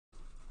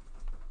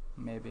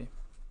Maybe.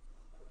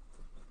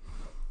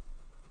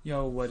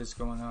 Yo, what is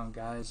going on,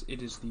 guys?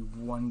 It is the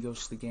one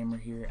Ghostly Gamer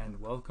here, and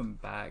welcome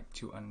back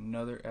to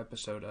another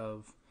episode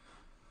of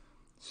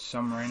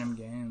some random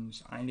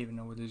games. I didn't even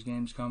know where these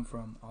games come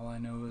from. All I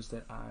know is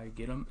that I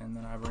get them and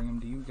then I bring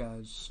them to you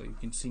guys so you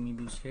can see me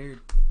be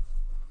scared.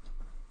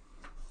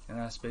 And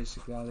that's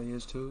basically all there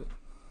is to it.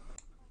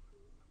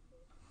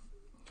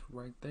 It's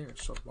right there.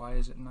 So why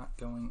is it not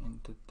going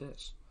into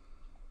this?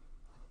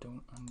 I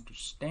don't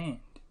understand.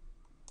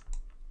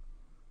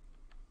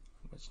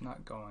 It's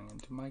not going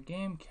into my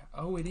game.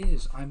 Oh, it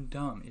is. I'm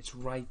dumb. It's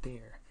right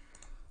there.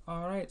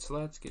 Alright, so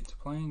let's get to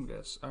playing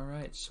this.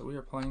 Alright, so we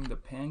are playing the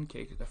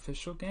Pancakes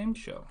official game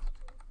show.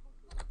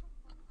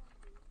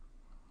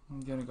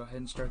 I'm gonna go ahead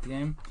and start the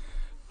game.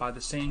 By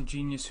the same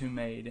genius who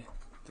made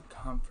the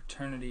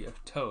Confraternity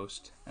of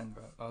Toast and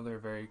other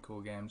very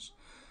cool games,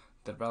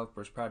 the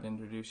developer is proud to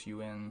introduce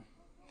you in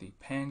the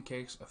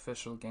Pancakes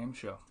official game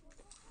show.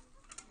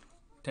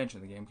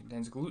 Attention, the game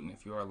contains gluten.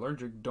 If you are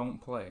allergic,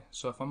 don't play.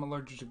 So if I'm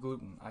allergic to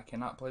gluten, I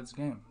cannot play this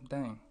game.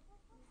 Dang.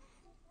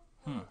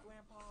 Hey,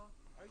 Grandpa,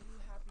 are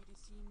you happy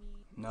to see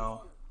me?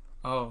 No.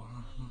 Oh.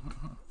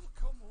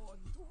 Come on,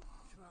 don't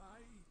cry.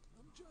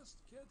 I'm just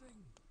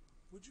kidding.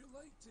 Would you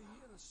like to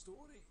hear a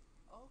story?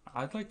 Okay.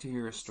 I'd like to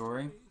hear a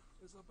story. The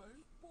story is about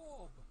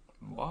Bob.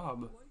 Bob?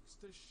 Bob likes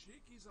to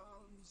shake his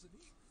arms and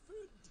eat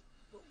food.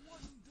 But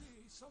one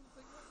day,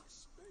 something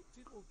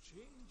unexpected will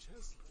change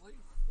his life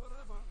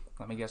forever.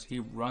 Let me guess, he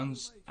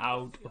runs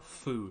out of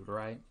food,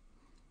 right?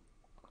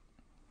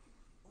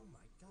 Oh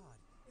my god,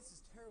 this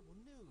is terrible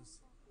news.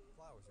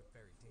 Flowers are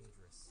very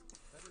dangerous.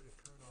 Better to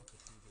turn off the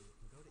TV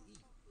and go to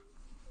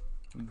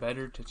eat.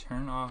 Better to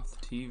turn off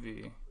the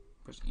TV.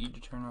 Press E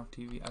to turn off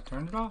TV. I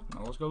turned it off.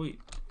 Now let's go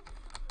eat.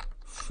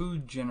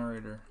 Food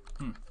generator.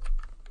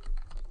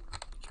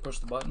 Just push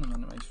the button and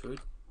then it makes food.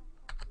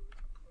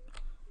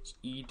 It's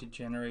E to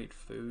generate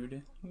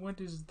food. What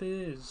is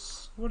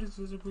this? What is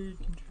this weird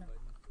control?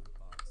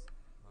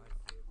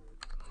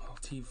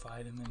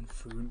 Multivitamin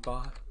food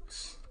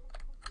box.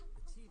 The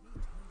TV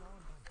turned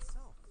on by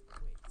itself.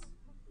 Wait,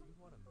 you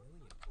want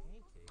 1,000,000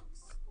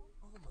 pancakes?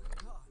 Oh my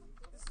god,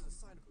 this is a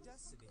sign of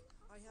destiny.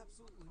 I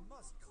absolutely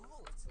must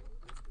call it.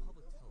 There's a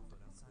public telephone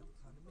outside the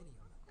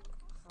condominium.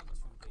 I'm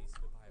too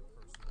lazy to buy a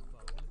personal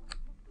phone.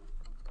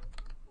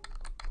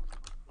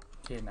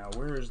 Okay, now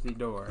where is the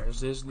door?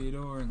 Is this the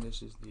door? And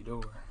this is the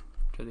door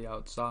to the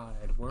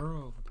outside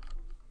world.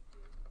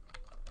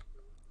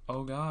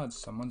 Oh god,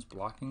 someone's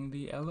blocking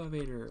the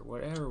elevator.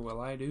 Whatever will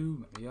I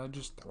do? Maybe I'll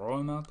just throw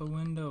him out the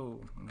window.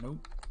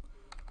 Nope.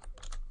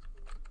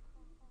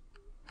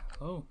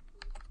 Hello.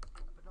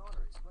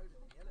 Banana exploded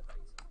in the elevator.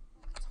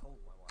 I told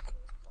my wife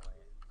not to buy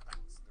it.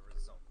 That's the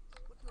result.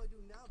 What do I do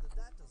now that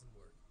that doesn't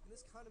work? In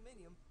this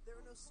condominium, there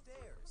are no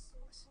stairs.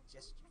 I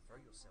suggest you throw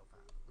yourself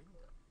out the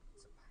window.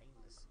 It's a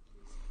painless,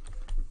 easy.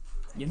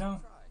 You know,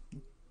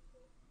 Try.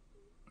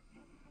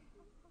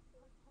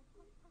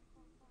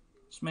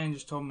 this man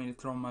just told me to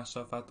throw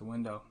myself out the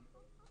window.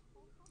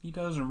 He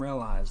doesn't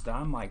realize that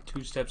I'm like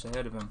 2 steps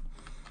ahead of him.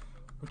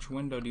 Which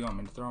window do you want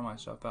me to throw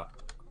myself out?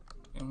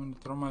 You want me to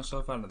throw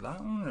myself out of that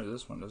one or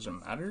this one? Does it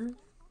matter?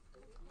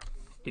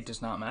 It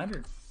does not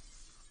matter.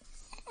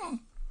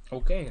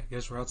 Okay, I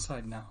guess we're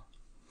outside now.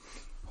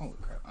 Holy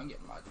crap, I'm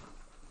getting my...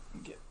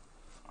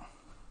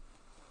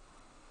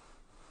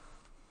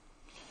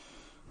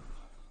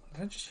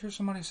 Did I just hear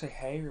somebody say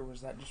hey, or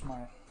was that just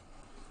my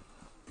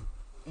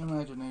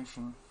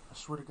imagination? I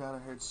swear to God I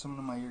heard someone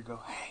in my ear go,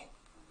 hey.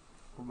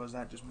 Or was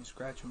that just me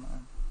scratching my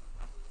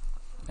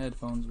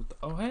headphones with the...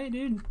 Oh, hey,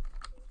 dude.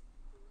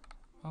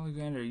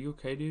 Alexander, are you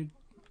okay, dude?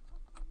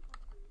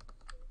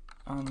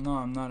 No,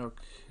 I'm not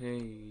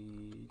okay.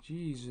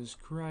 Jesus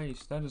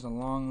Christ, that is a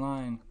long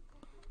line.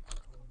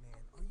 Oh man,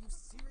 are you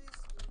serious?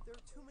 There are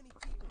too many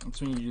people.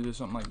 That's when you do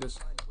something like this.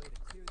 Find a way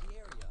to clear the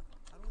area.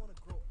 I don't want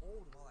to grow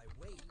old while I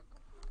wait.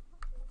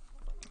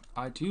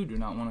 I, too, do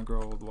not want to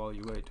grow old while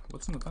you wait.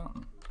 What's in the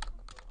fountain?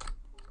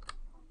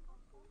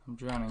 I'm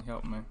drowning,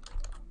 help me.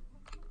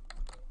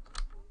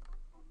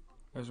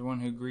 There's one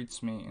who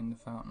greets me in the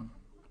fountain.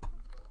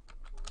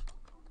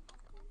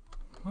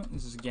 What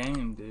is this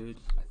game, dude?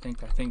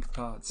 I think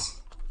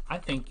thoughts. I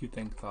think you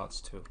think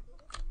thoughts, too.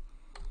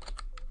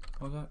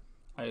 What was that?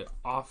 I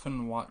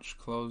often watch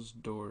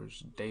closed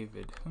doors,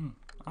 David.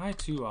 I,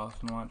 too,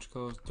 often watch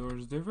closed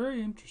doors. They're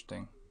very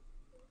interesting.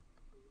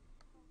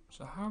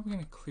 So how are we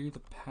going to clear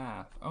the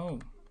path? Oh.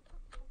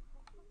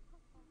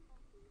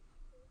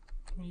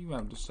 What do you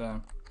have to say?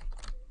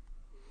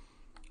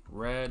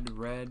 Red,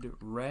 red,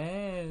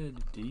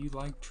 red. Do you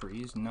like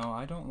trees? No,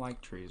 I don't like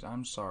trees.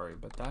 I'm sorry,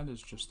 but that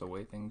is just the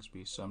way things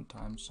be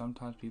sometimes.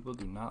 Sometimes people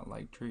do not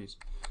like trees.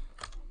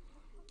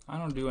 I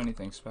don't do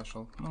anything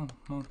special.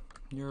 Well,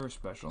 you're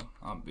special,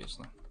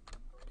 obviously.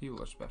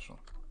 People are special.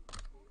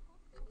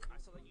 I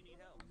saw that you need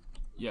help.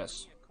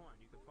 Yes. You have corn.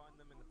 You can find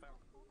them in the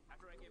fountain.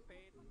 After I get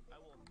paid, I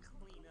will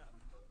clean up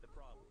the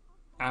problem.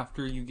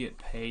 After you get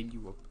paid,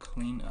 you will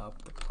clean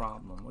up the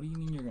problem. What do you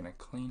mean you're going to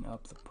clean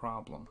up the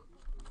problem?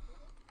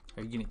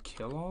 Are you going to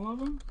kill all of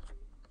them?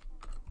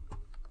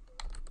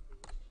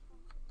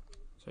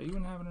 Are you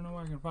even happen to know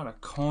where I can find a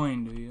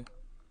coin, do you?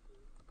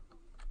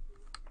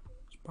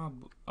 It's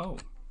probably... Oh,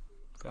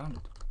 got it.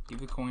 Give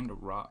the coin to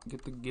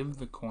give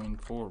the coin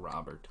for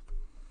Robert.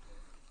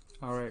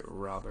 Alright,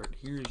 Robert,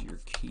 here's your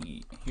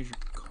key. Here's your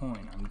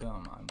coin. I'm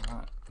dumb. I'm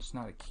not. It's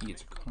not a key,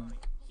 it's a coin.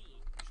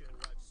 He should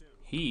arrive soon.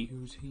 He?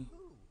 Who's he?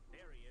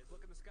 There he is. Look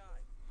in the sky.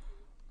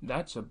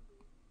 That's a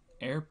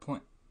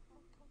airplane.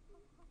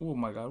 Oh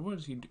my god, what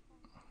does he do?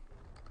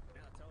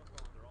 Now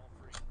telephones are all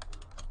free.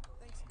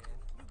 Thanks, man.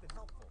 You've been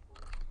helpful.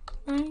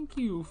 Thank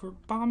you for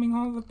bombing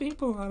all the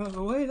people out of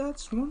the way.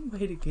 That's one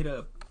way to get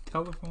a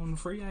telephone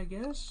free, I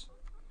guess.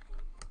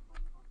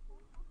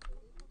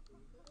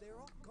 They're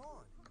all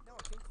gone. Now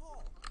I can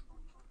call.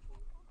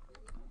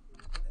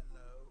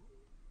 Hello.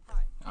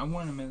 Hi. I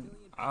want a million.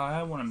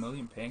 I want a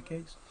million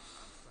pancakes.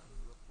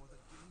 Signing you up for the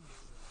game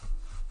show.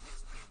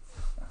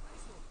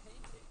 Nice little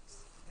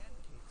pancakes.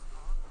 Pancakes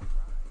are a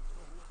prize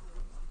for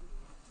whoever wins the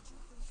game. Did you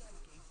think I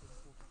gave them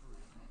for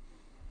free?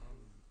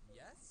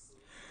 Yes?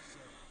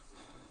 So,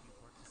 will you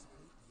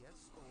participate,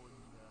 yes or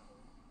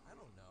no? I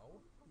don't know.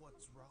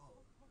 What's wrong?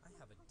 I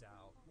have a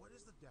doubt. What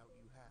is the doubt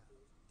you have?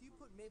 Do you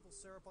put maple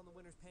syrup on the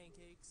winner's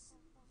pancakes?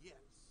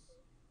 Yes,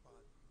 but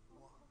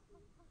why?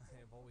 I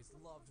have always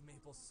loved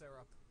maple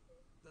syrup.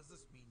 Does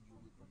this mean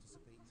you will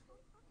participate?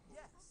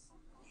 Yes.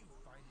 You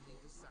finally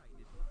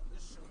decided.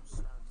 The show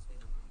starts in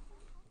a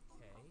week.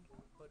 Okay,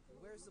 but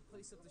where's the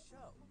place of the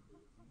show?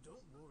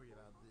 Don't worry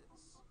about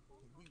this.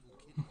 We will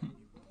kidnap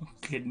you.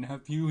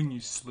 Kidnap you when you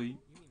sleep.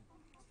 You mean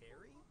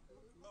Carrie?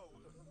 Oh,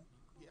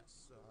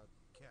 yes,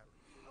 Carrie.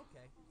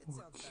 Okay, it Or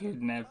sounds better.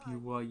 kidnap you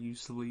Bye. while you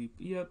sleep.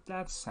 Yep,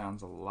 that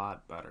sounds a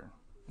lot better.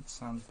 It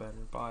sounds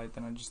better. Bye.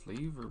 Then I just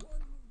leave, or 1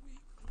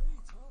 week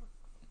later.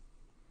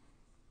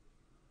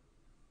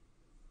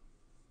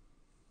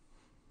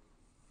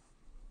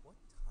 What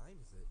time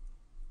is it?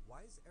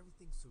 Why is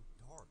everything so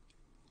dark?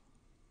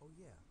 Oh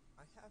yeah,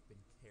 I have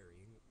been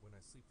carrying when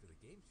I sleep for the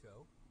game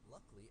show.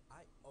 Luckily,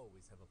 I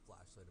always have a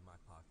flashlight in my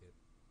pocket.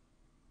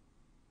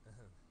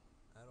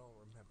 I don't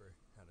remember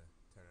how to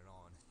turn it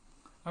on.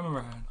 I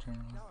remember how to turn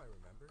it on. Now I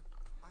remember.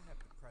 I have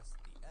to press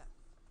the F.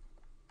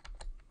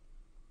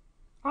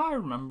 I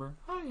remember.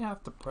 I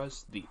have to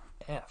press the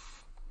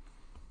F.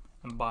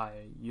 And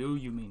by you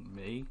mean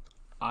me.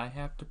 I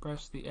have to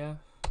press the F.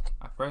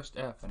 I pressed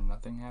F and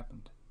nothing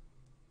happened.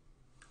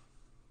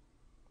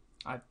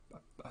 I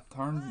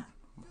turned.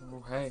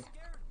 Oh, hey. You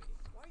scared me.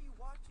 Why are you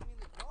watching in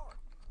the dark?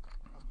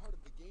 I'm part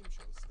of the game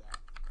show staff.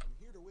 I'm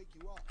here to wake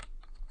you up.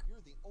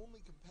 You're the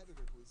only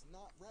competitor who is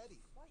not ready.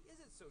 Why is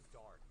it so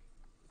dark?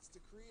 It's to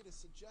create a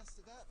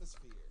suggestive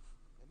atmosphere,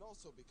 and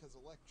also because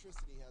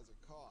electricity has a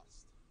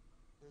cost.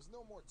 There's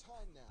no more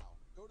time now.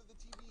 Go to the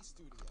TV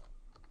studio.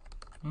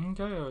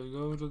 Okay, I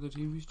go to the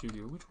TV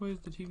studio. Which way is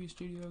the TV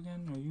studio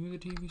again? Are you the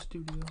TV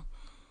studio?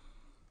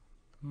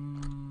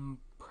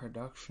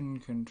 Production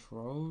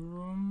control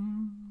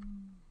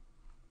room?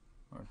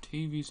 Or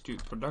TV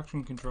studio?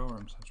 Production control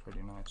room sounds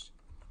pretty nice.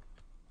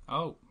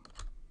 Oh.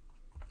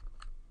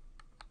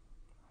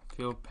 I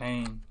feel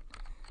pain.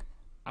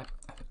 I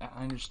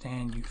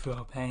understand you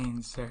feel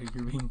pain, sir.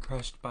 You're being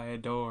crushed by a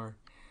door.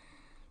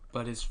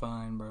 But it's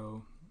fine,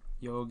 bro.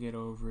 You'll get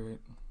over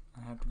it.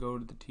 I have to go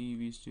to the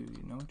TV studio.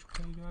 Now, which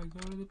way do I go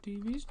to the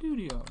TV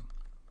studio?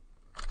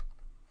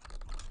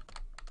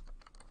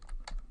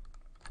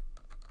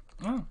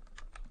 Oh.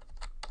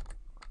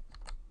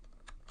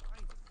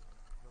 Finally,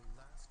 the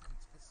last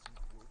contestant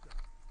woke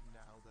up.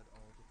 Now that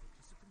all the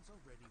participants are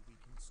ready, we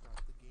can start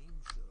the game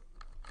show.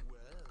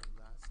 Well,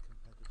 last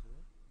competitor,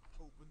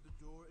 open the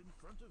door in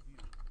front of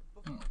you.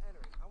 Before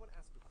entering, I want to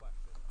ask a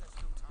question. There's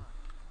no time.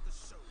 The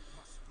show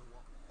must go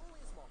on. Only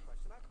a small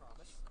question, I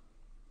promise.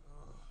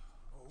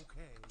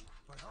 Okay,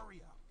 but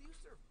hurry up. Do you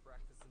serve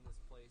breakfast in this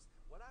place?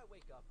 When I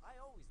wake up, I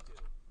always do.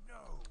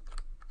 No.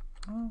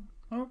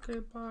 Oh, okay,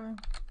 bye.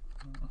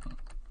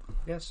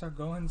 Guess I'll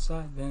go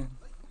inside then.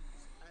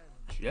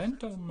 And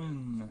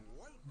Gentlemen.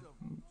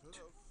 welcome to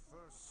the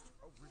first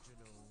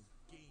original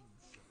game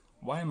show.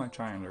 Why am I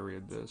trying to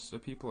read this? The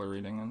people are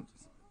reading it.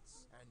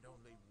 And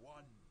only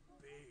one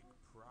big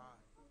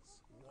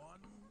prize. 1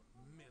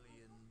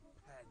 million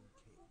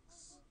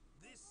pancakes.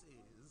 This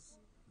is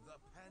the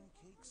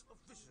Pancakes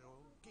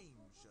official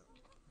game show.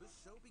 The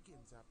show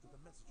begins after the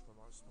message from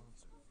our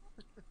sponsor.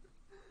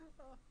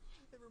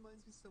 It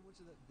reminds me so much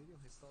of that video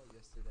I saw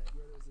yesterday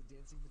where there was a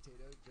dancing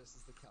potato dressed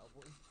as the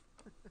cowboy.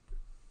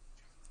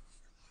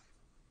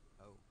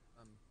 Oh,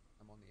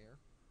 I'm on the air?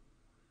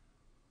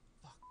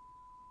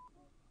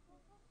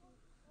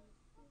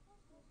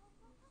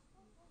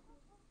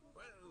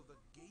 Well, the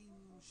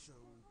game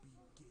show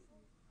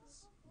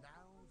begins.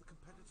 Now the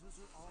competitors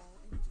are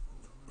all in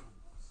different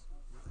rooms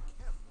with a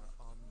camera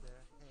on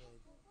their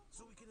head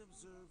so we can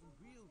observe in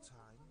real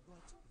time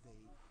what they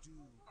do.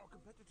 Our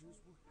competitors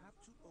will have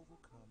to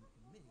overcome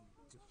many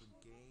different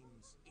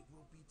games. It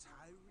will be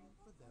tiring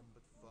for them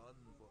but fun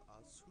for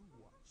us who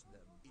watch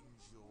them.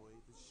 Enjoy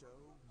the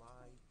show,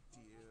 my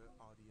dear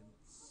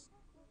audience.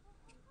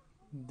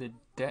 The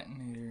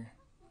detonator.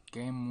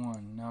 Game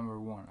 1, number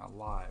 1,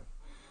 alive.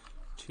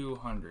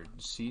 200,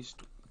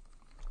 deceased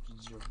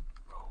 0.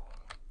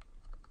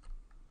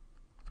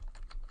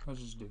 Let's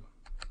just do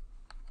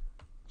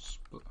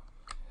split.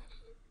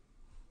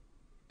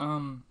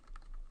 Welcome,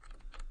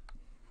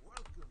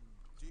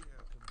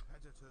 dear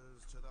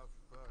competitors, to the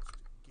first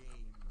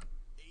game.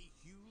 A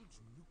huge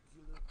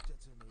nuclear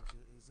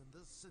detonator is in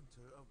the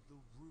center of the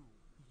room.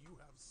 You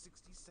have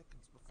 60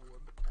 seconds before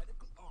a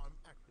mechanical arm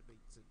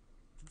activates it.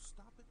 To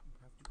stop it, you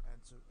have to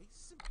answer a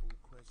simple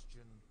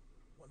question.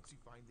 Once you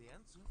find the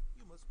answer,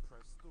 you must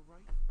press the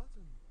right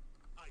button.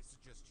 I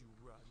suggest you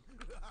run.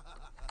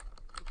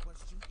 The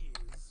question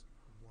is,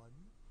 1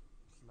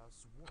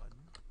 plus 1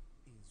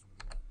 is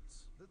what?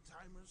 The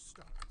timer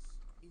starts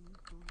in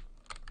 3,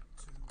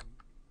 2,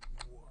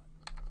 1.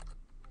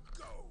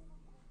 Go!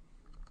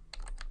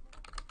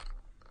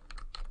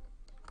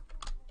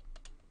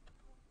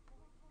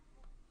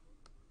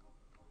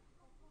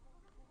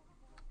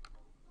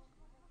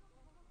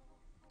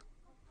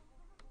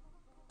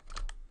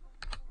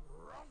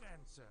 Wrong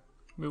answer.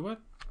 Wait,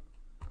 what?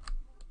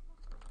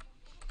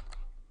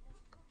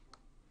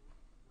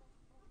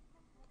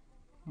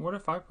 What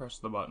if I press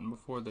the button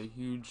before the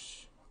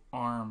huge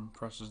arm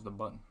presses the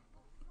button?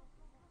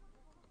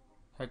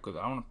 Heck with it,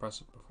 I want to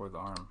press it before the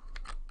arm.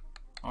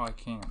 Oh, I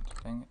can't.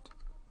 Dang it.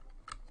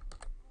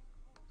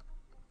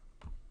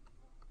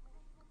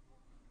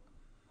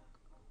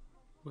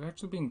 We're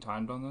actually being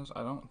timed on this?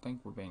 I don't think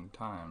we're being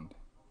timed.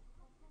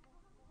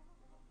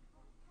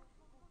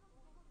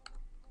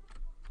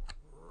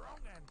 Wrong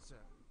answer.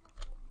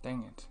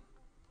 Dang it.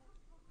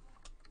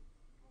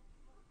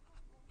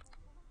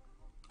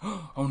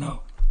 Oh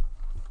no!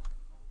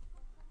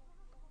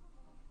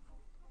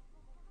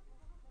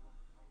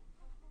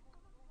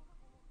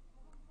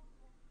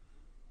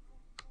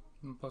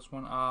 And plus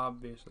 1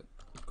 obviously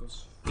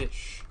equals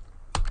fish.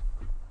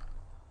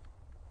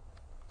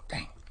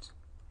 Dang it.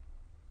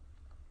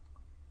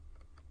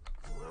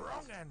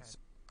 Wrong answer.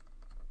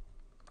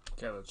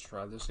 Okay, let's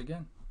try this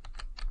again.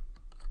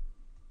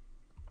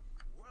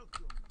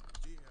 Welcome,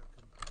 dear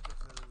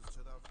competitors,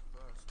 to the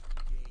first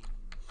game.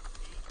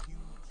 A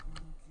huge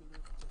nuclear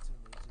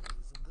detonator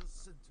is in the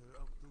center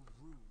of the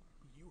room.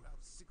 You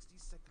have 60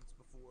 seconds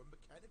before a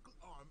mechanical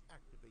arm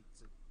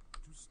activates it.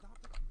 To stop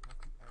it, you have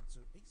to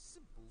answer a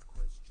simple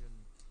question.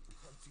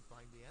 Once you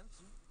find the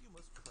answer, you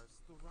must press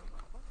the right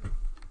button.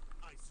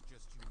 I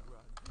suggest you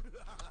run.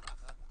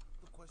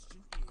 The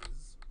question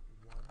is,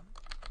 1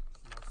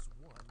 plus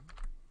 1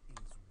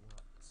 is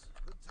what?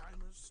 The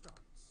timer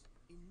starts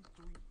in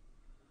 3,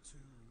 2,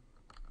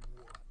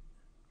 1.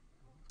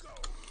 Go!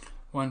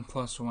 1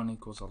 plus 1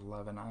 equals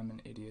 11. I'm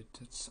an idiot.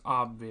 It's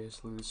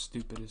obviously the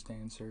stupidest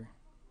answer.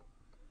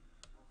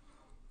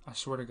 I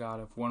swear to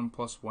God, if 1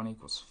 plus 1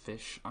 equals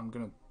fish, I'm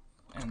gonna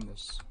end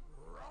this.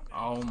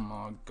 Oh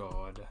my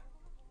God.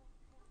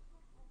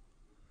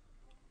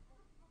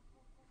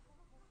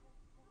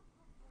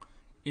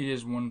 It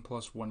is 1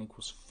 plus 1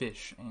 equals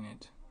fish, ain't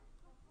it?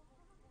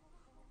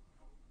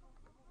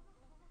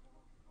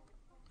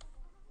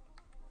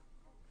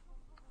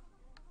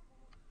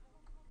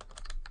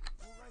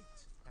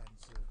 Right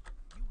answer.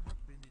 You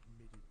have been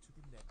admitted to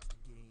the next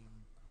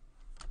game.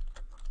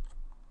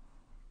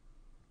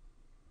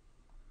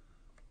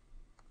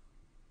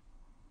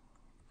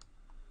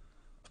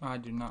 I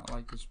do not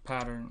like this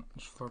pattern,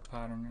 this floor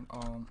pattern at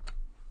all.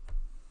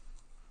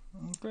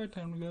 Okay,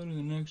 time to go to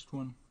the next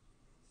one.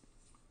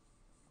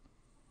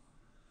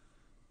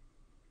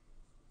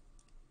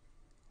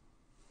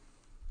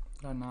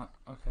 Did I not?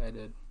 Okay, I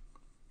did.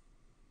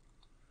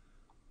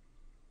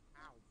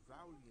 Our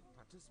valiant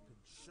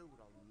participants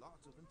showed a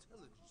lot of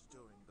intelligence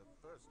during the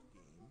first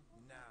game.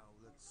 Now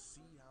let's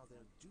see how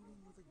they're doing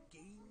with a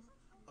game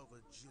of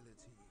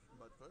agility.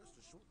 But first,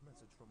 a short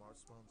message from our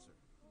sponsor.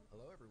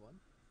 Hello,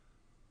 everyone.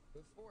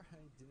 Before,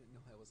 I didn't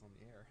know I was on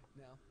the air.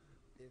 Now,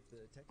 if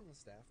the technical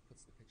staff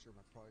puts the picture of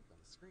my product on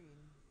the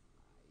screen,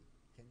 I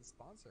can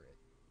sponsor it.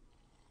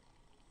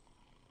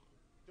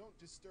 Don't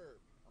disturb.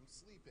 I'm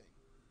sleeping.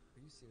 Are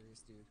you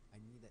serious, dude?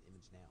 I need that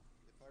image now.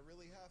 If I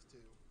really have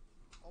to,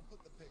 I'll put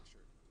the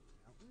picture.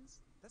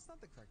 Mountains? That's not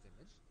the correct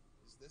image.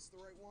 Is this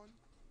the right one?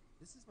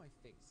 This is my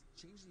face.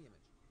 Change the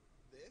image.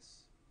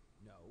 This?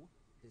 No,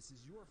 this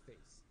is your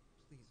face.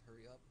 Please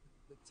hurry up.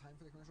 The time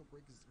for the commercial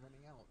break is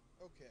running out.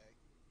 Okay.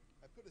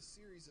 I put a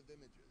series of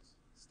images.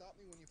 Stop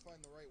me when you find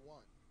the right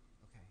one.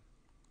 Okay.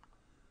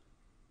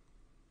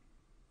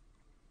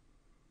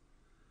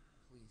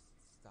 Please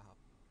stop.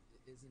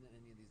 It isn't in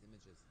any of these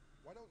images.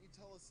 Why don't you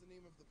tell us the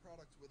name of the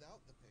product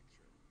without the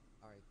picture?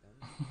 Alright then.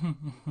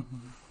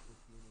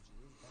 If the image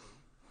is better.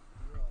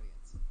 Dear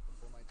audience,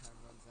 before my time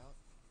runs out,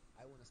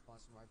 I want to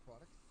sponsor my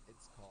product.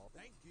 It's called...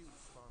 Thank you,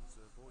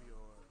 sponsor, for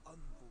your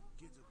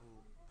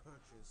unforgettable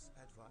purchase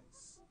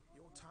advice.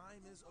 Your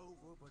time is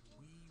over, but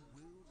we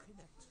will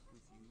connect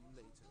with you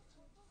later.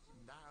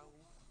 Now,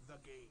 the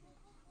game.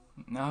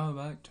 Now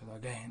back to the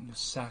game. The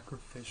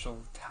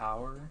sacrificial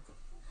tower.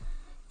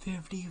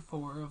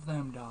 54 of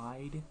them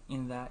died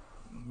in that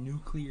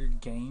nuclear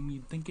game.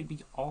 You'd think it'd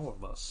be all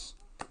of us.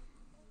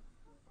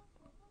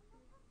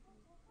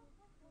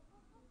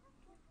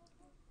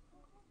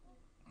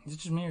 Is it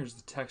just me or is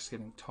the text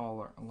getting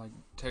taller? Like,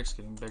 text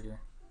getting bigger?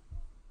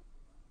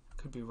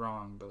 Could be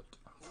wrong, but...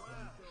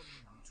 That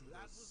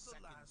was the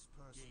last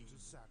person to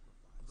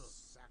sacrifice. The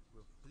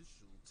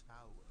sacrificial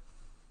tower.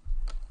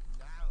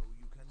 Now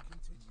you can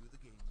continue the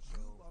game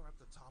show. You are at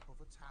the top of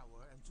a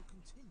tower, and to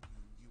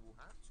continue, you will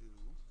have to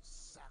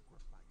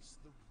sacrifice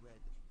the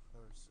red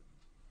person.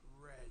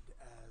 Red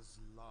as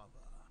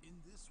lava. In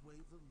this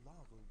way, the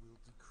lava will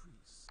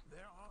decrease.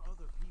 There are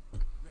other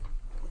people ready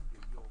to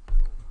hinder your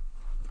goal.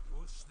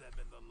 Push them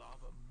in the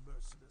lava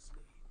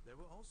mercilessly. There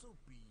will also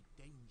be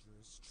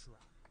dangerous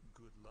trap.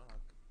 Good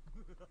luck.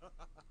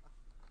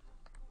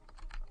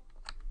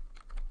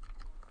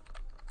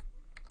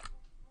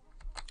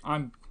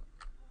 I'm...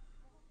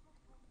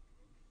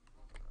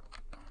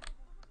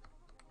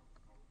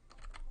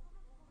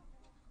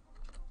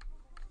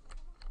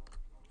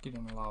 Get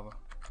in the lava.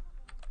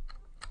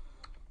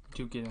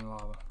 Do get in the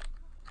lava.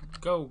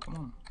 Go, come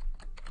on.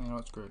 You know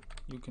it's good.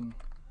 You can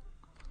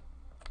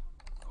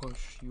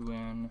push you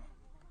in.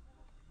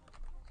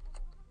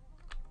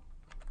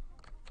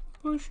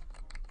 Push.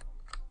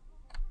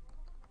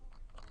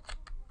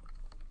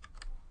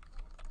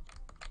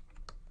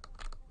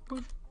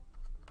 Push.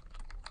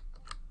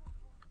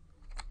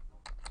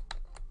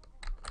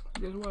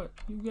 Guess what?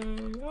 You get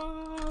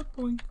a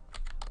point.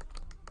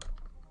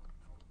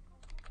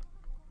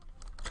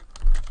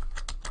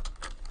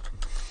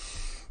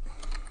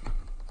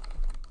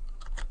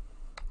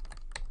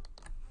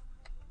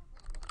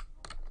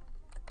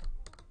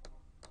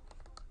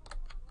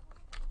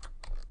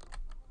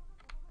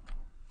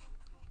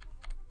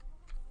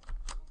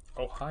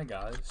 Oh, hi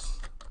guys.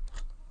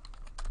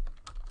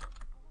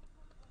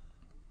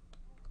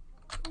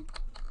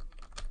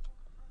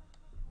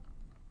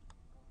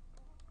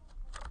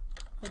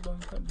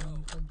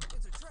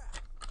 It's a trap.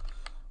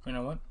 You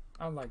know what?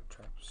 I like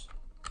traps.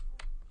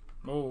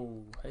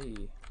 Oh,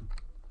 hey.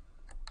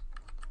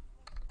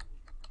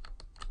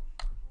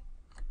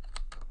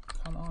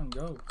 Come on,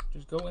 go.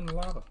 Just go in the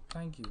lava.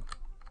 Thank you.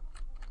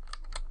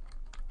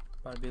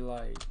 About to be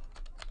like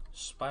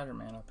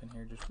Spider-Man up in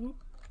here. Just whoop.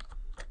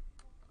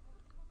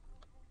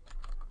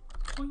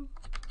 Boing.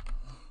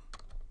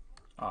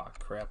 Aw,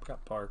 crap.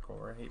 Got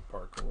parkour. I hate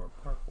parkour.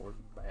 Parkour's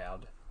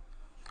bad.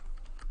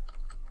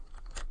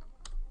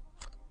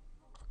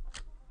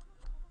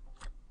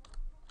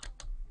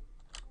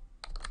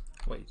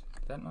 Wait,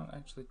 did that not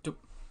actually do?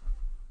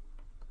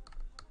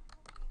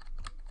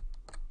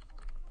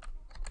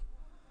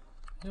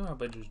 You know, I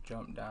bet just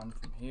jump down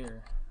from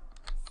here.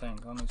 I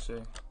think. Let me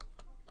see.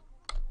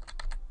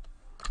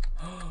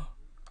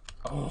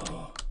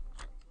 Oh!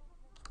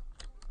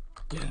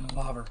 Get in the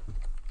lava.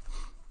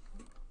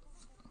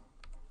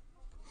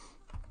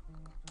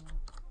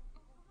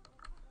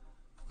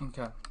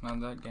 Okay, now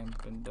that game's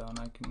been done,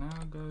 I can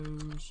now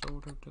go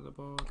sort of to the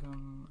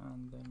bottom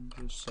and then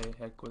just say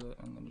heck with it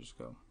and then just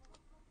go.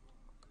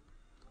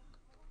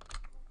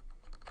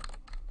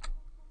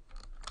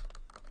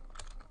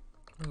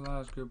 Where's the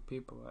last group of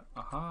people at?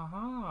 Aha,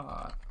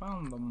 ha! I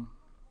found them.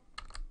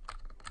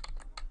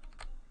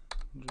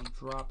 Just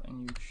drop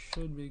and you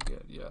should be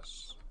good,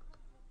 yes.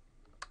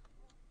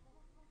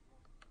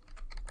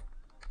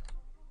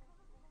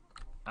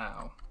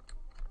 Ow.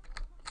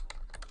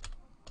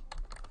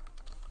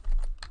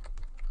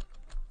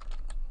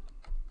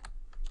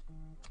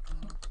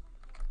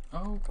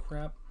 Oh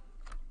crap.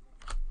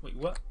 Wait,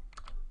 what?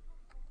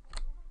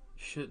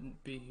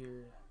 Shouldn't be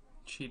here.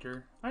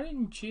 Cheater. I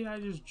didn't cheat, I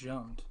just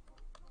jumped.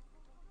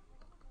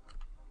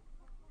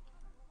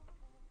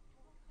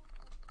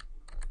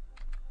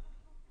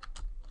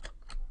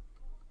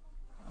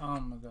 Oh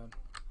my god.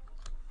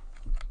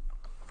 You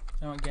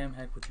know what, game,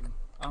 heck with you.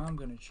 I'm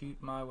gonna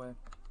cheat my way.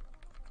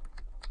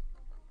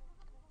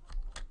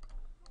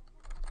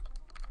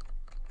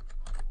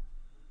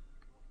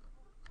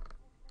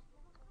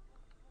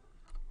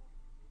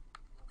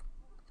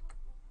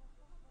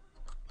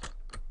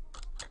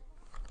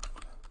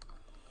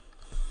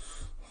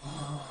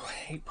 Oh, I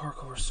hate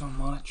parkour so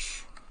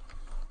much.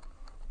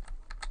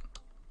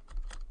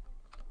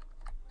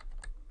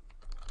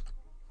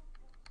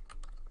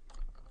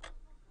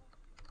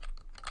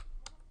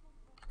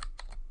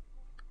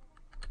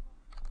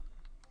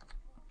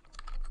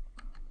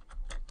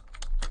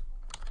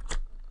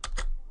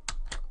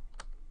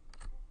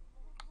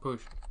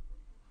 Push.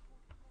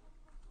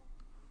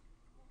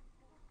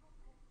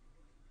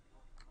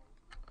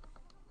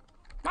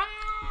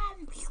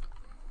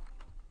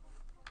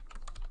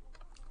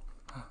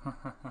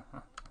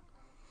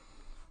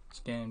 This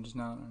game does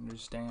not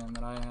understand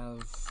that I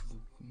have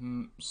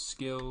the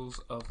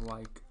skills of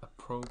like a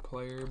pro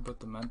player, but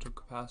the mental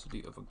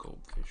capacity of a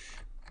goldfish.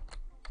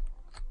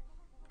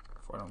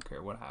 For I don't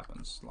care what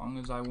happens. As long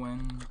as I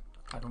win,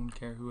 I don't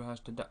care who has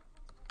to die.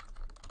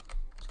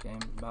 This game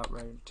is about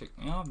ready to tick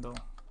me off though.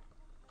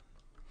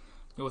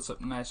 Yo, what's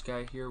up, nice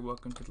guy here?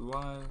 Welcome to the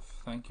live.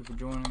 Thank you for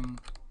joining.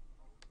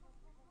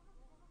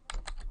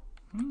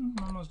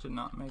 Almost did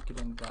not make it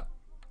into that.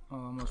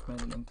 Oh, almost made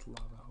it into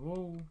lava.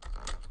 Whoa.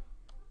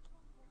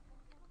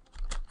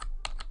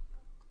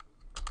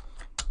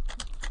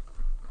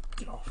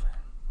 Get off.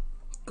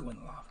 Go in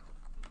the lava.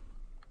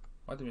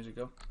 Why'd the music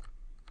go?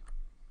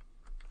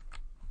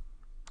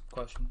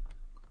 Question.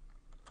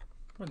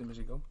 Where'd the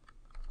music go?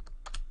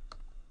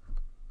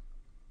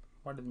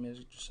 Why did the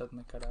music just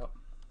suddenly cut out?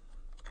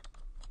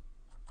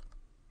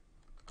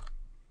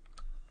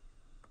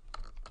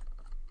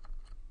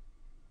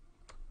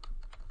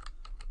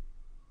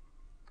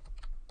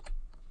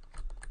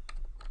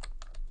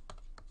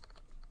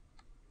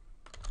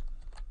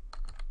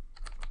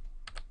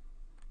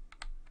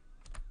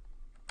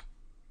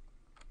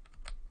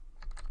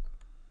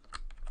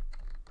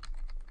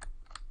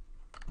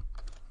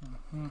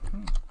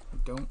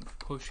 Don't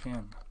push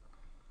him.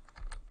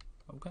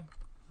 Okay.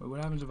 But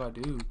what happens if I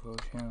do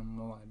push him?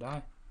 Will I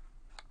die?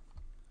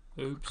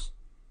 Oops.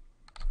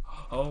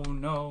 Oh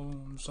no,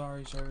 I'm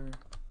sorry, sir.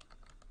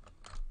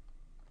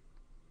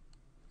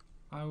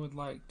 I would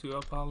like to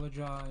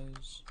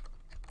apologize.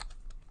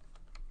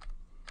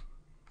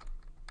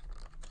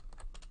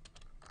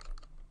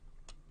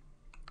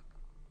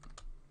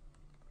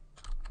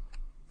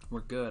 We're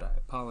good. I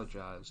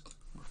apologized.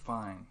 We're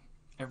fine.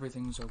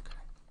 Everything's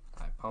okay.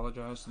 I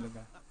apologize to the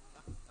guy.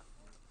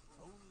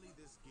 Only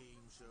this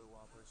game show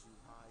offers you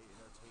high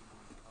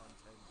entertainment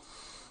content.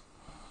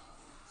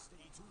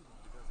 Stay tuned,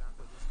 because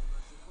after this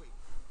commercial break,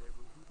 there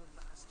will be the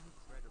last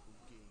incredible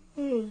game.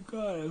 Oh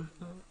god,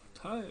 I'm so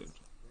tired.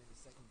 During the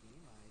second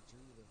game, I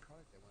drew the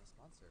product I want to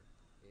sponsor.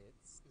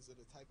 It's Is it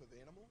a type of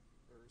animal?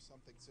 Or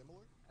something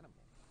similar? animal.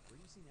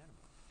 Where do you see an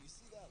animal? Do you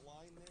see that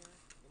line there?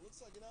 It looks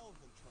like an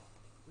elephant trunk.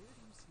 Where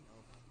do you see an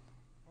elephant?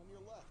 On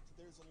your left,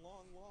 there's a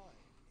long line.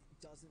 It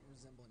doesn't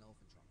resemble an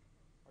elephant trunk.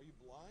 Are you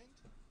blind?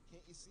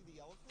 Can't you see the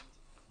elephant?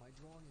 My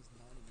drawing is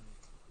not in ink.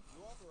 If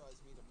you authorize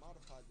me to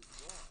modify the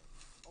drawing,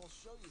 I'll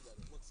show you that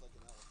it looks like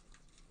an elephant.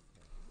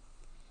 Okay.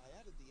 I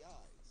added the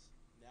eyes.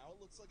 Now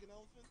it looks like an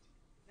elephant?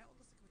 Now it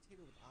looks like a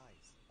potato with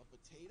eyes. A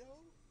potato?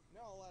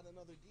 Now I'll add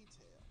another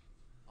detail.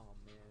 Oh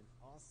man,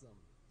 awesome.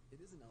 It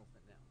is an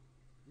elephant now.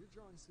 Your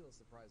drawing skills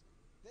surprise me.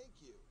 Thank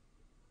you.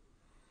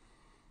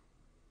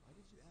 Why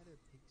did you add a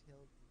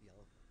pigtail to the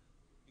elephant?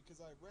 Because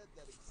I read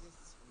that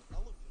exists an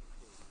elephant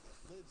pig that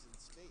lives in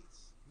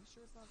space. You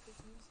sure it's not fake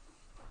news?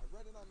 I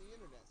read it on the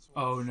internet, so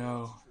Oh, I'm sure no.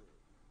 it's true.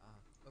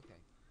 Okay.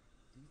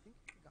 Do you think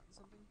you've forgotten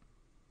something?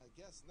 I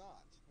guess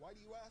not. Why do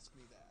you ask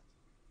me that?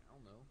 I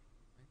don't know.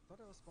 I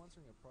thought I was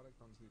sponsoring a product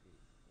on TV.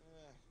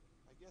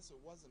 I guess it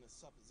wasn't a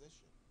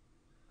supposition.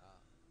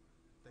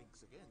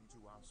 Thanks again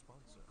to our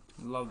sponsor.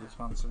 Love the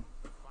sponsor.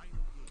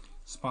 Final game.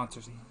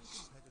 Sponsors.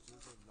 These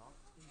competitors are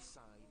locked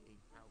inside a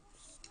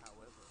house.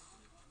 However,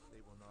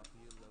 they will not be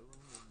alone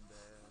in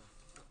there.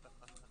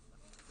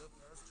 The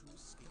first who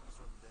escapes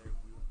from there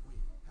will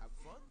win. Have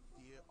fun,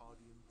 dear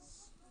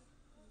audience.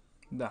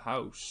 The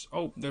house.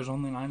 Oh, there's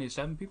only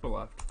 97 people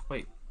left.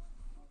 Wait.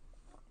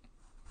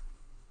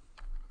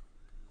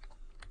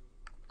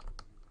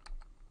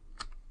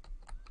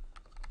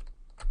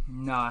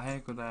 Nah,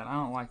 heck with that. I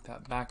don't like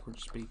that backward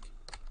speak.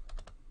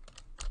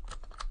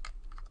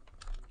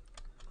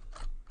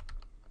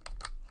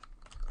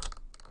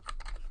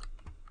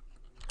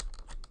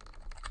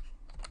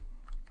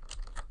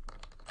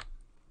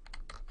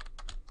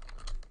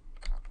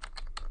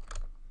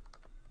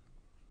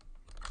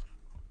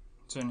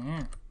 What's in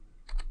here?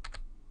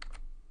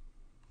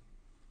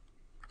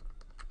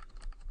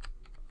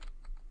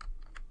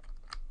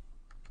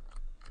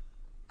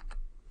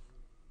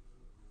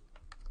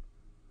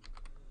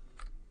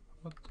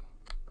 What the?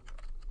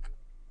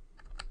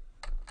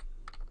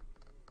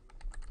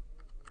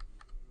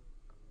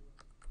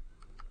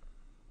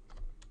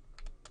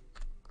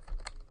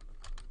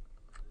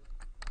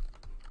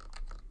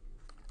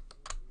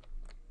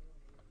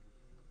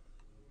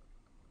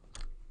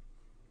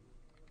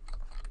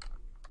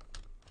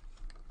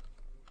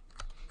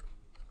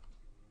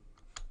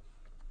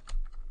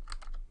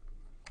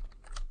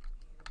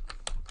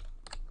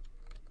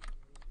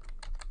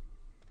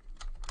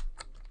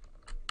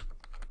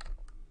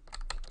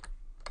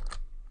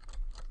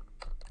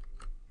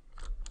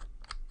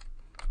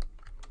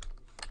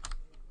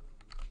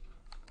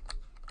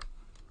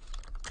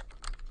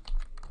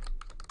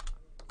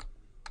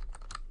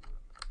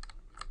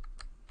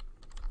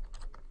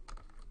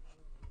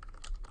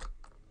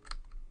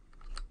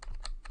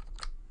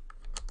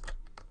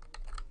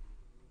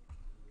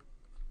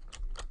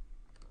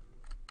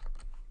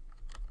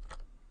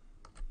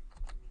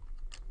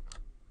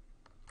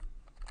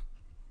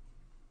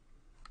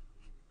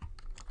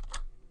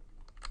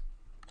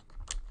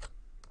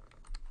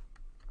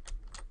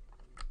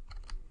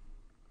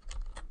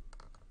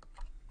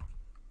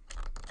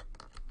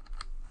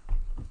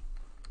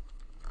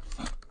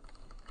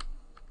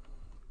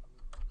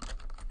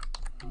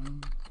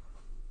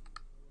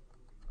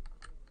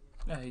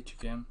 I hate you,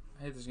 game.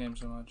 I hate this game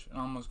so much. It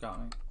almost got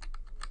me.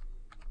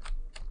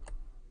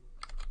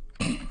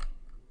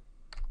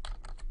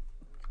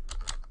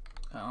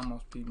 I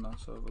almost peed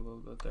myself a little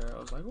bit there. I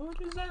was like,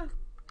 what is that?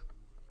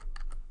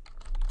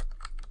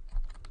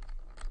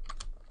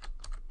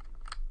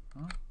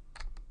 Huh?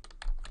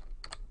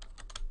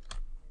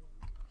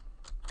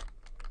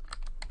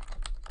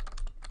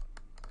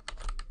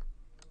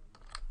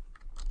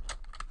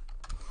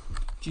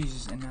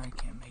 Jesus, and now I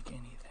can't make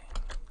anything.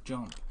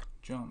 Jump.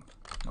 Jump.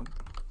 Nope.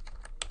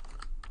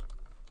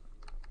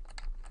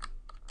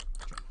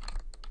 Jump.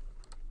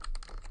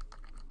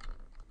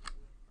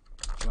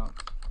 Jump.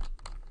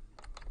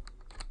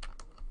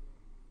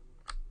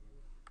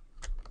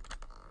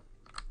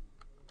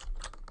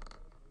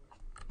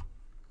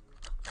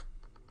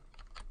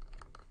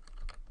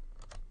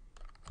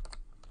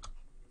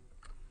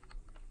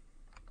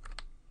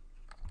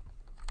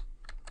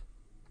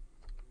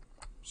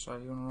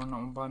 Sorry, you wanna run out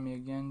and buy me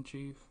again,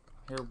 Chief?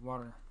 I hear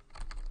water.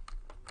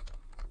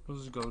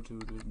 Let's go to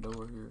the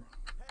door here.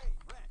 Hey,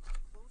 Rex,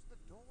 close the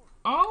door.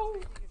 Oh!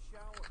 Taking a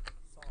shower.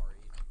 Sorry.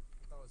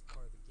 I thought it was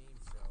part of the game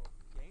show.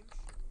 Game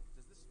show?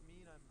 Does this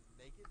mean I'm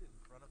naked in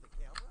front of the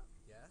camera?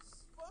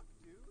 Yes? Fuck,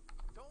 dude.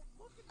 Don't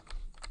look at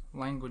me.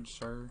 Language,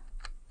 sir.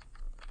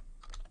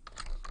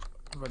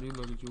 If I do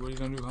look at you, what are you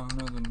gonna do? Huh?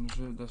 Nothing.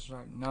 Shit, that's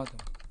right,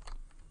 nothing.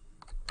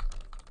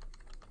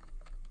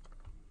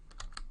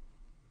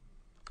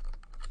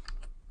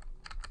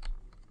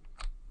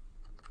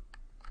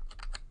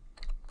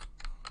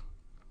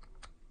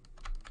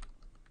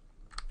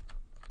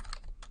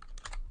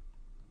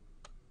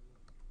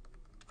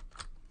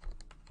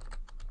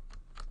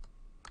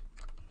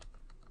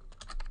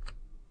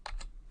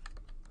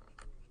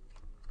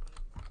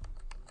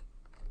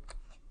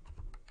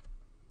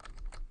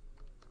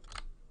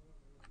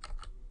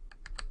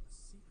 A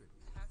secret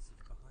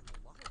passage behind the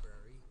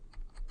library.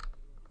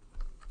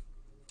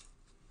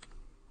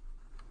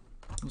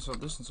 So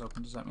this one's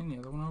open. Does that mean the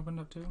other one opened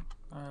up too?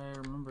 I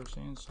remember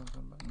seeing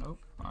something, but nope.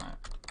 Alright.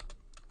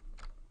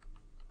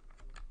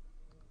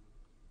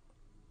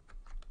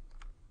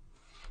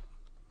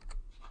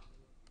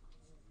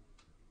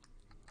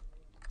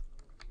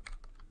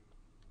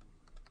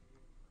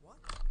 What?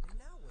 And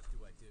now what do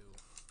I do?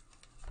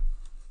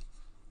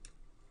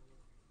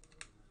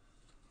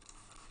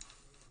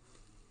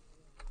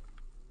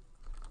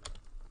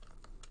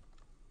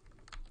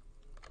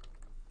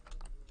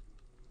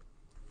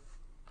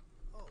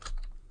 Oh,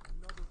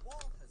 another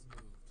wall has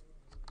moved.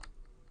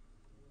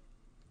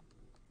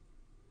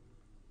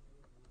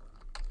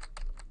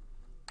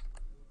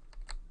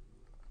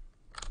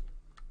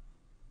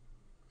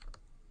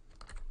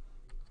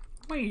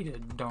 Wait a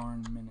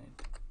darn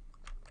minute.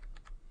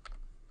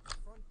 The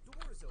front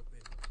door is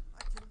open.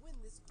 I can win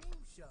this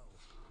game show.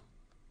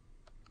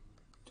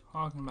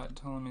 Talking about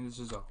telling me this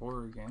is a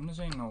horror game. This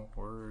ain't no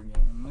horror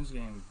game. This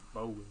game's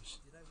bogus.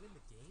 Did I win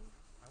the game?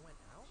 I went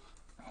out?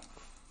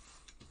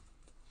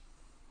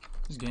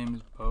 This game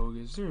is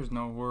bogus. There's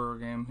no horror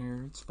game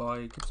here. It's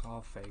fake. It's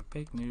all fake.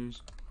 Fake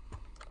news.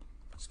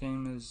 This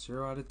game is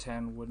 0 out of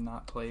 10. Would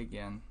not play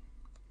again.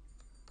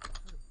 I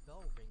heard a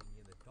bell ringing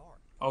in the dark.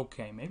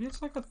 Okay, maybe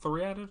it's like a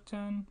 3 out of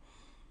 10.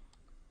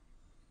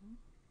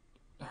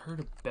 I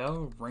heard a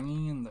bell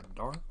ringing in the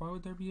dark. Why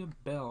would there be a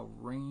bell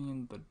ringing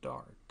in the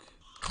dark?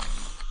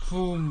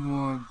 Oh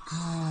my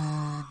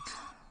god.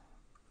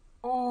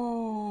 What a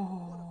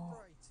Oh.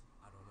 fright.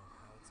 I don't know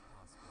how it's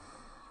possible,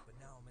 but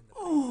now I'm in the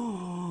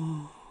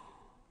basement.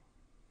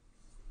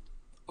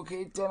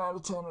 Okay, 10 out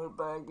of 10 with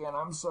back again.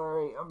 I'm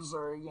sorry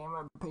game.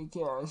 I pay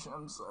cash.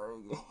 I'm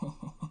sorry game.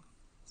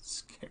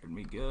 Scared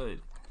me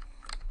good.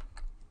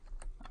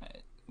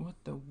 What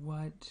the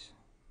what?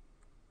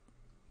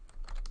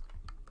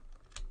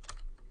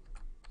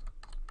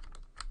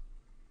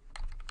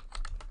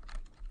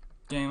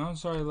 Game, I'm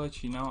sorry to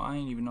let you know, I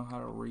ain't even know how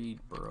to read,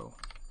 bro.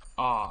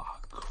 Ah,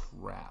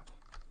 crap.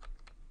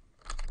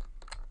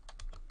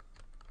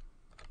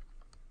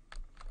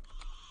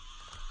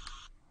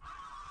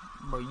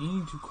 Bro, you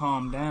need to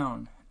calm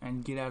down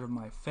and get out of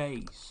my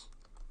face.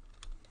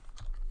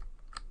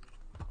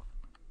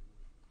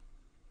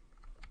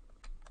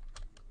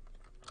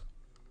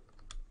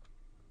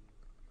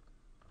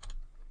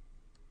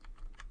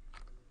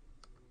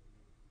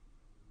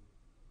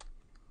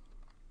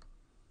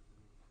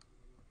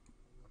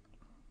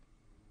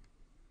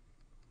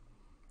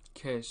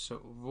 Okay, so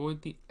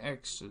avoid the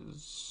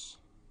X's.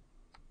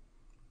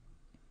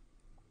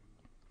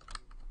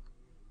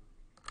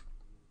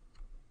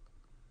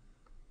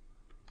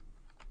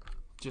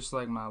 Just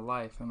like my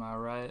life, am I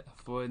right?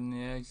 Avoiding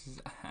the X's.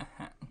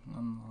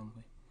 I'm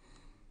lonely.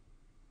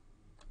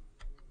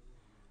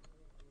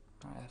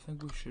 Alright, I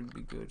think we should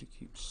be good to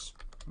keep,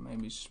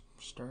 maybe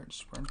start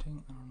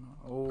sprinting? I don't know.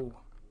 Oh.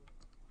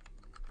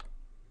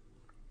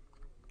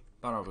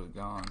 Thought I was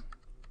gone.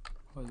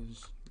 What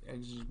is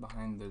X's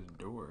behind the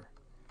door?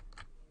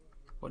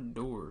 What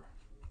door?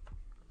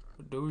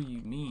 What door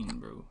you mean,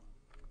 bro?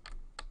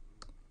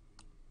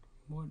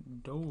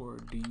 What door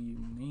do you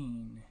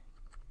mean?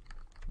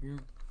 You're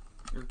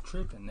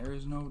tripping. There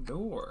is no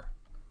door.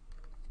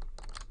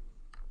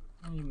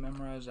 How do you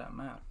memorize that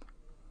map?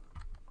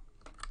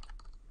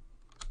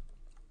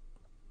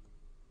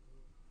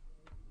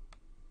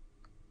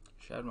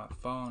 If I had my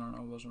phone and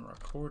I wasn't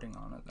recording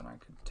on it, then I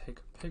could take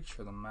a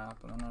picture of the map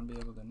and then I'd be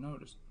able to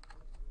notice.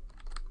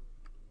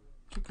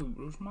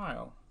 Chiku,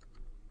 smile.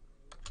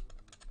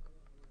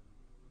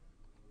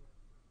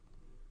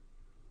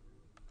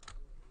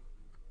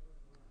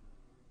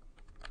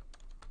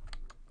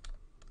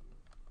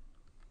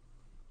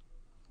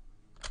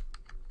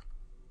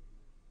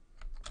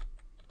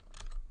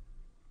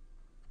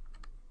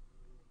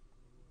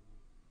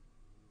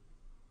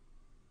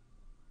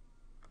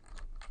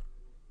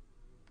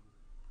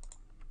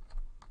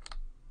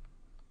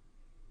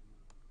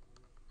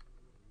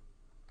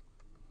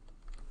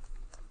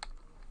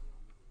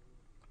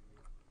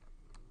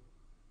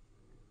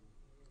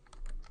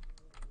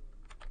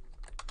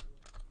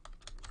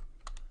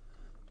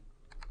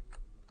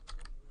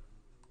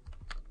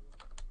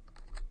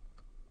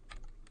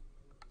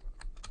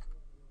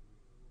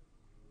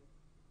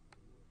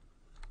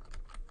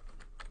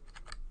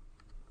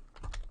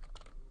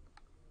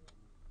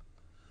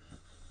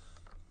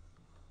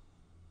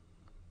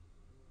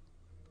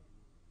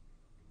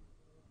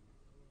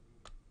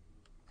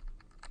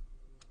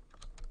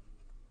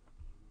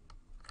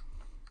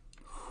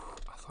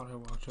 I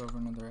walked over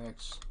another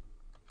X.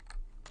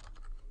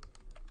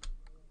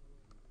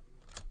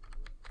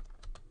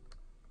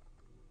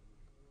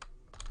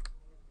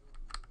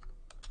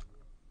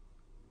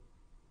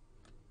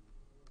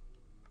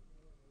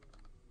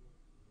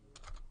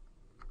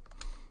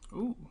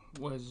 Ooh,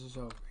 what is this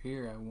over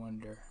here, I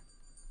wonder?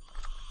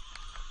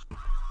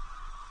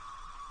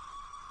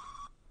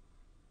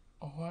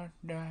 What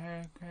the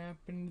heck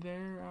happened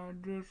there? I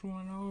just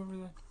went over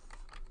there.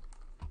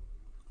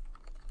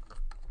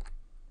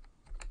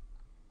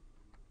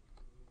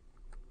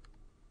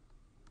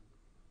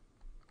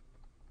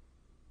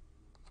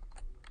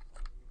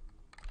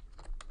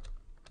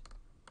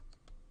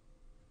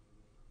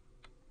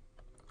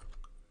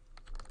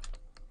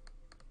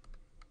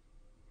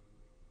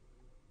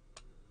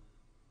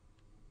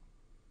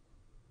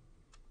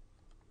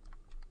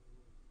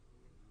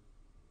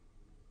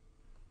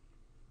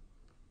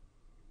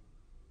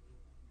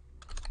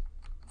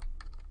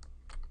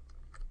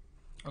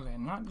 Okay,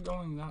 not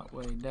going that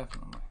way,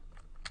 definitely.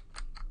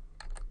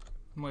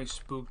 The way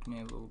spooked me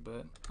a little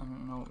bit. I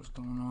don't know what was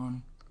going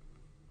on.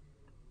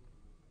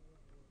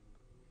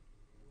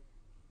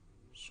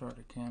 Sort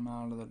of came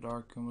out of the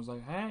dark and was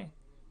like, hey!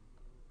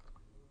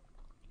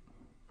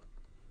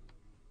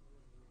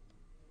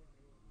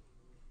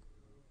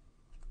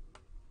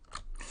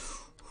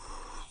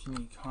 You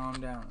need to calm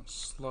down and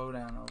slow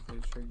down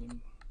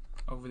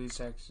over these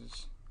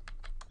X's.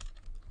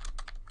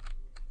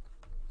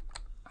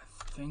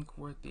 I think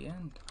we're at the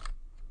end.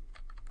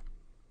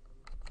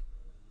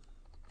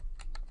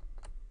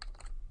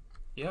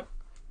 Yep.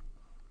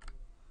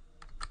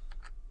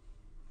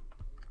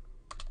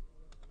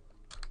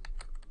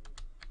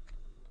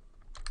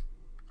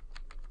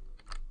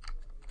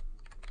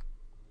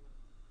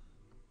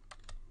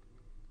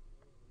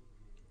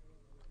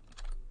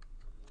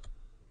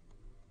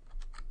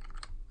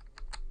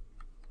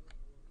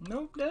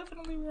 Nope,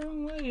 definitely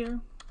wrong way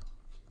here.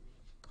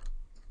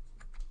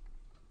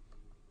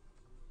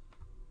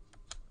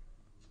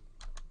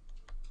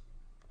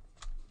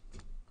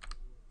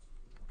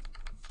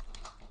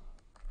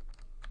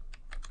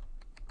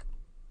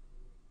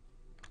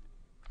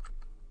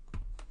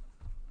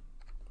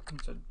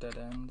 It's a dead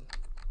end.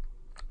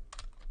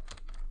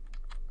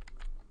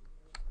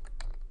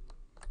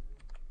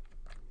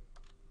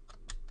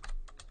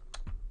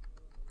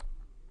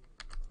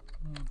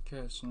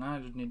 Okay, so now I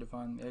just need to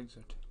find the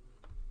exit.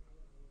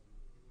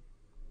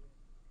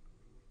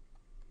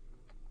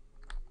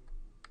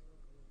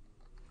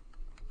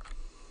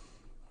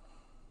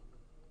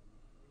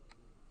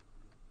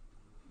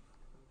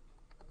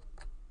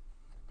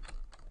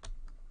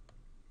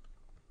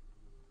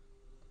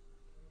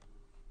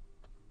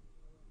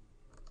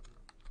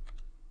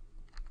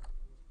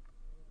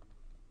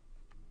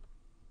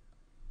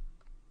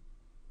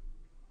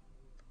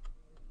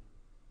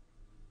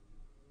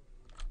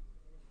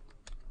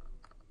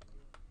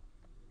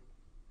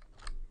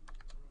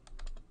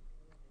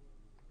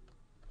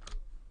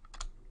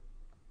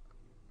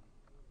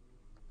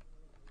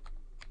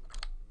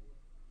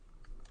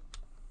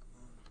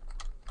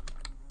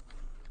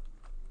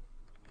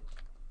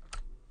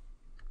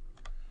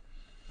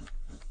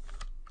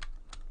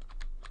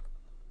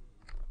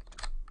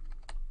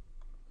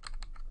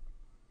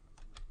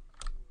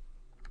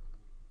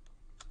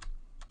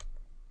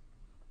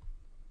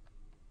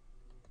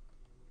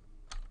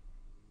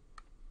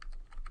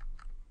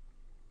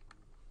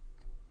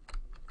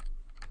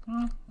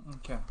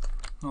 Okay,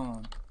 hold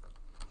on.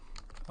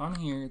 On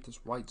here, this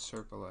white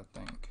circle, I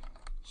think.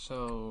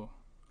 So,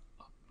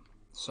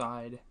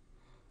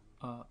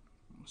 up,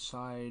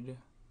 side,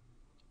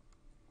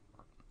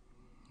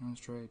 and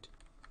straight.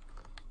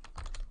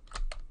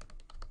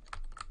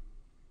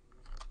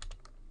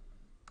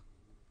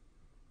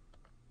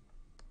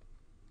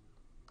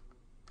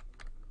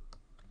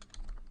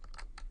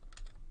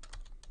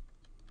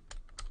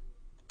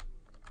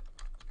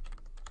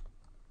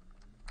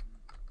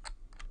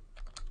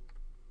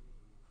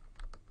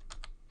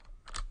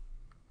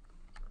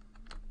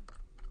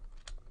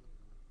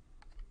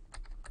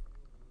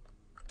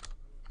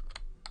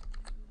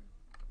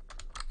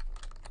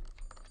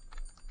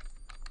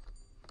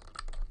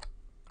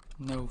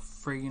 No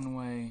friggin'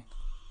 way.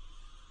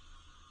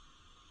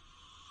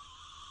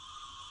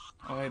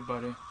 Oh, hey,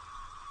 buddy.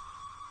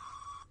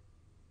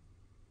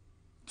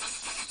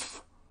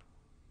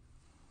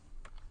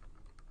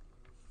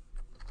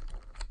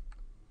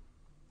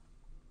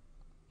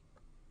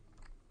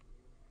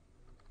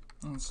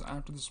 And so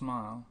after the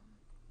smile,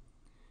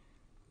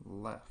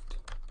 left.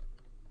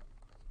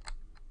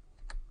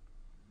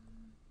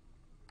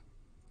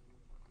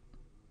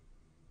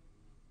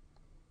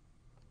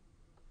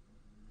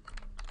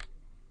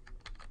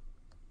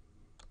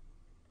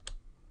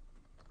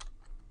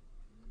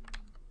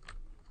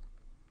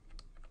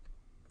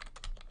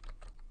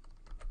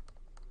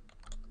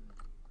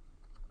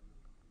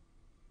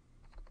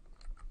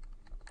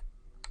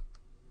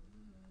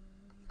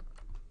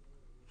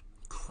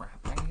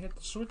 Crap, I hit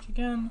the switch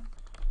again.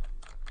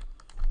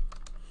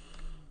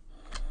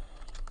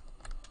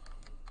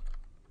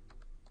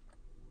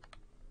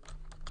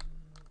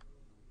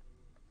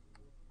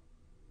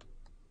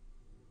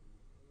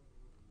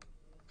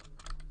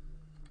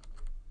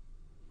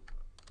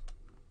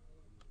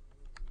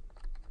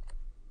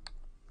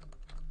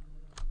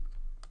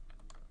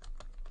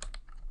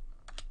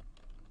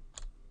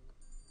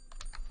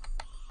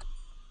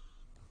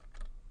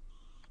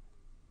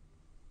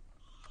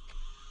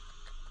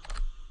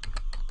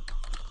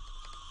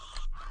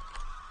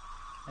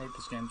 I hate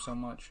this game so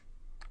much.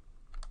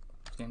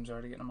 This game's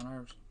already getting on my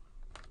nerves.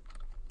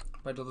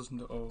 If I had to listen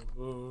to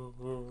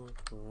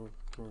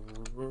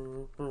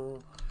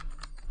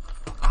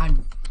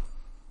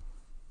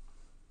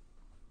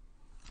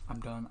I'm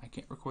done. I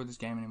can't record this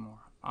game anymore.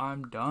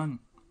 I'm done.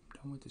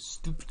 I'm done with this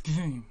stupid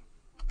game.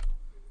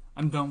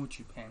 I'm done with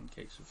you,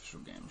 Pancakes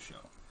official game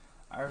show.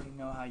 I already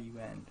know how you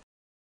end.